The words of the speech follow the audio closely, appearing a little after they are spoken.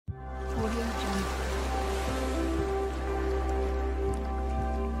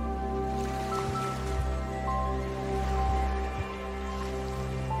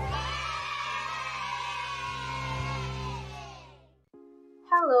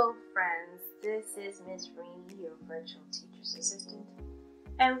Hello friends, this is Miss Rainey, your virtual teacher's assistant.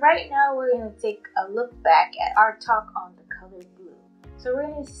 And right now we're going to take a look back at our talk on the color blue. So we're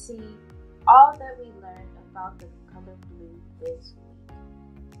going to see all that we learned about the color blue this week.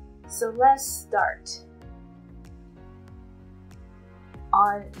 So let's start.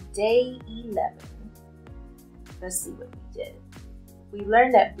 On day 11, let's see what we did. We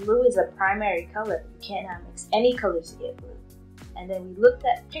learned that blue is a primary color. You cannot mix any colors to get blue. And then we looked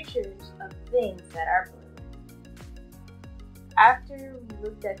at pictures of things that are blue. After we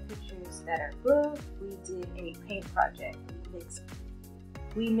looked at pictures that are blue, we did a paint project.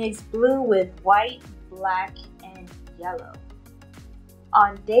 We mixed blue with white, black, and yellow.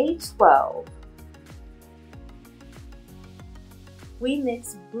 On day 12, we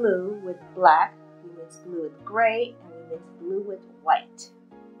mixed blue with black, we mixed blue with gray, and we mixed blue with white.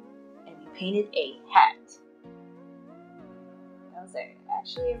 And we painted a hat. That was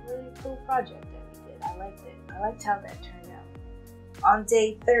actually a really cool project that we did. I liked it. I liked how that turned out. On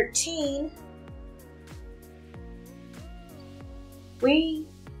day 13, we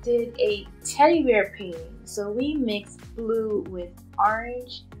did a teddy bear painting. So we mixed blue with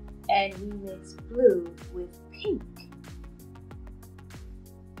orange and we mixed blue with pink.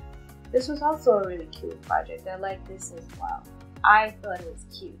 This was also a really cute project. I liked this as well. I thought it was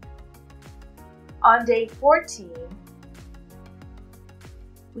cute. On day 14,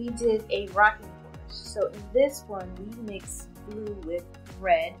 we did a rocking horse. So in this one, we mixed blue with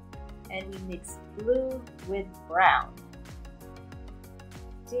red and we mixed blue with brown.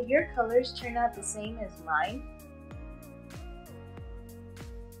 Did your colors turn out the same as mine?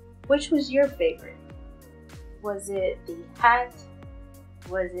 Which was your favorite? Was it the hat?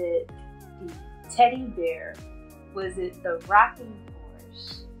 Was it the teddy bear? Was it the rocking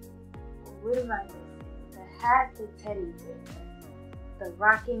horse? What am I missing? The hat, the teddy bear, the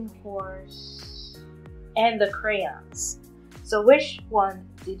rocking horse, and the crayons. So which one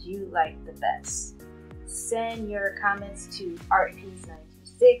did you like the best? Send your comments to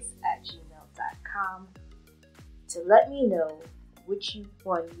artpiece926@gmail.com to let me know which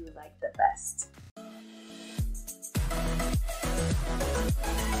one you like the best.